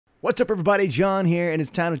What's up, everybody? John here, and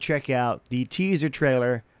it's time to check out the teaser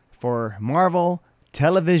trailer for Marvel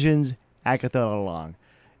Television's Agatha All Along.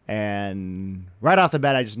 And right off the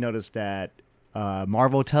bat, I just noticed that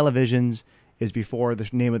Marvel Television's is before the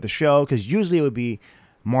name of the show, because usually it would be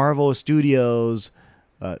Marvel Studios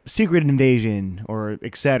Secret Invasion or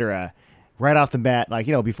etc. Right off the bat, like,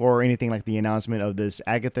 you know, before anything like the announcement of this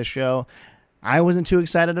Agatha show. I wasn't too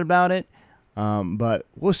excited about it. But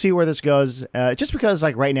we'll see where this goes. Just because,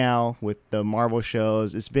 like, right now with the Marvel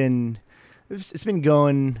shows, it's been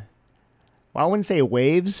going. Well, I wouldn't say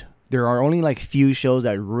waves. There are only like few shows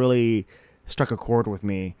that really struck a chord with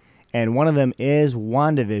me, and one of them is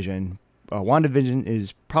WandaVision. WandaVision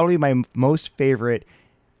is probably my most favorite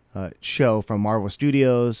show from Marvel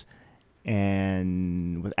Studios,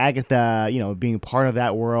 and with Agatha, you know, being part of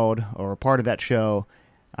that world or part of that show,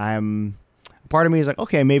 part of me is like,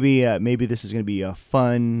 okay, maybe this is going to be a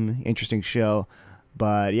fun, interesting show.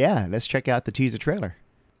 But yeah, let's check out the teaser trailer.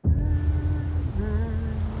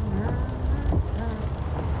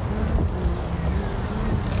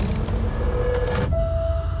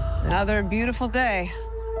 Another beautiful day.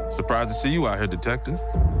 Surprised to see you out here, detective.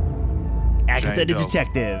 Agatha the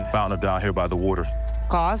detective. Found her down here by the water.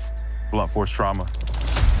 Cause? Blunt force trauma.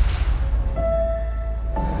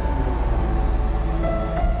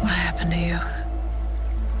 What happened to you?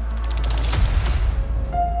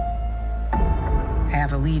 I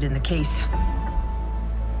have a lead in the case,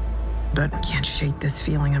 but I can't shake this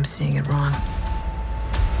feeling I'm seeing it wrong.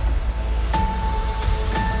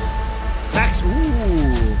 Max,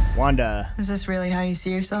 ooh, Wanda. Is this really how you see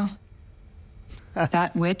yourself?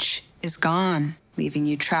 That witch is gone, leaving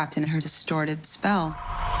you trapped in her distorted spell.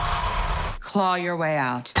 Claw your way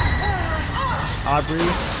out. Aubrey.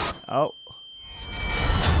 Oh.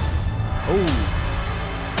 Oh.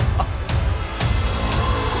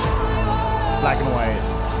 Black and white.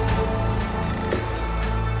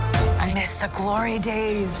 I miss the glory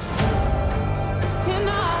days.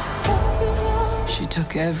 She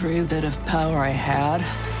took every bit of power I had,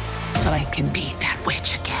 but I can beat that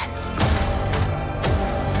witch again.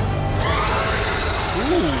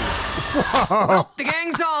 Ooh. The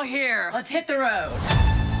gang's all here. Let's hit the road.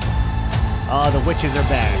 Oh, the witches are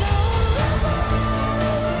back.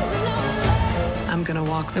 I'm gonna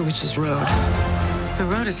walk the witch's road. The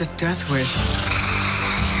road is a death wish.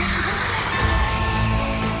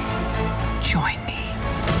 Join me.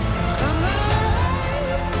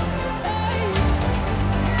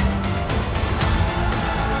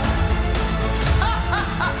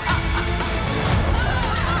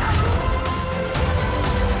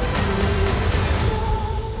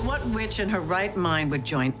 What witch in her right mind would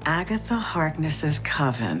join Agatha Harkness's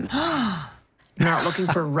coven? Not looking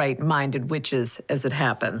for right-minded witches, as it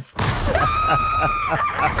happens. I'm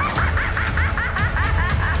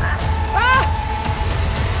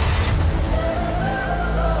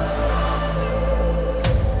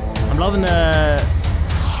loving the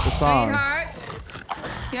song. Sweetheart,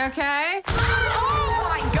 you okay? Oh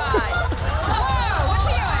my God! Whoa, what's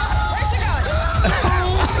she doing? Where's she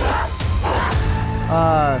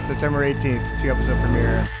going? September 18th, 2-episode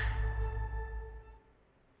premiere.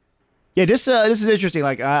 Yeah, this is interesting.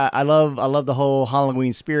 Like, I love the whole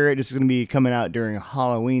Halloween spirit. This is going to be coming out during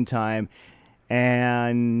Halloween time,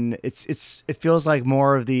 and it feels like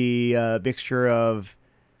more of the mixture of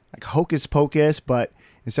like Hocus Pocus, but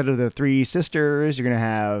instead of the three sisters, you're gonna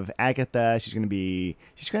have Agatha. She's trying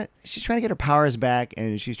to get her powers back,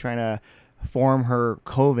 and she's trying to form her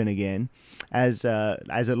coven again, as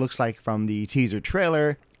it looks like from the teaser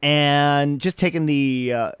trailer. And just taking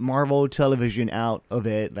the Marvel Television out of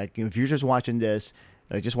it, like, if you're just watching this,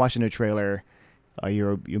 like just watching the trailer,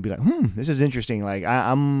 you'll be like, this is interesting. Like,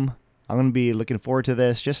 I'm gonna be looking forward to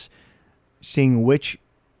this, just seeing witches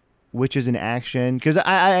in action, because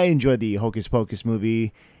I enjoyed the Hocus Pocus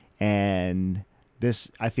movie, and this,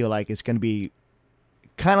 I feel like it's gonna be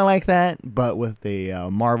kind of like that, but with the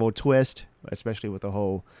Marvel twist, especially with the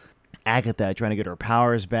whole Agatha trying to get her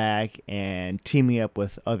powers back and teaming up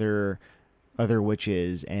with other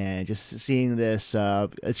witches, and just seeing this,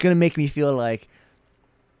 it's gonna make me feel like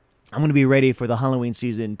I'm gonna be ready for the Halloween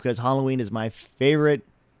season, because Halloween is my favorite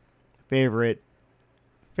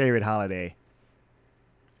holiday,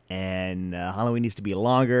 and Halloween needs to be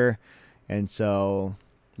longer. And so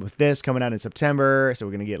with this coming out in September, so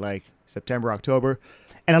we're gonna get like September, October.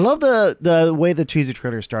 And I love the way the teaser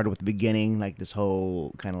trailer started with the beginning, like this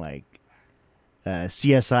whole kind of like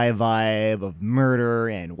CSI vibe of murder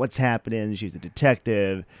and what's happening. She's a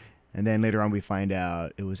detective, and then later on we find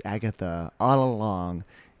out it was Agatha all along.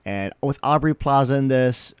 And with Aubrey Plaza in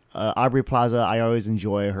this, Aubrey Plaza, I always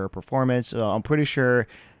enjoy her performance. I'm pretty sure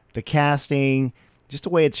the casting, just the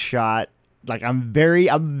way it's shot. Like I'm very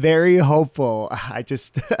hopeful. I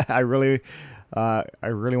really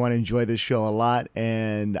want to enjoy this show a lot,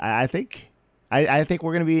 and I think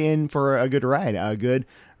we're gonna be in for a good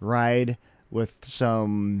ride with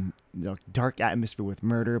some dark atmosphere with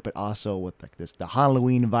murder, but also with like the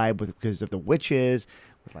Halloween vibe because of the witches,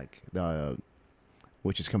 with like the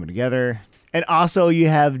witches coming together. And also you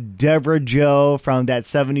have Deborah Jo from that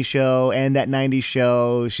 70s show and that 90s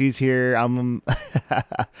show. She's here.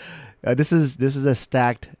 This is a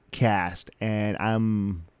stacked cast, and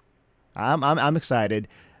I'm excited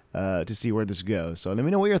to see where this goes. So let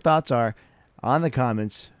me know what your thoughts are on the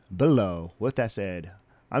comments below. With that said,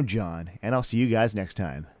 I'm John, and I'll see you guys next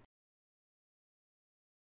time.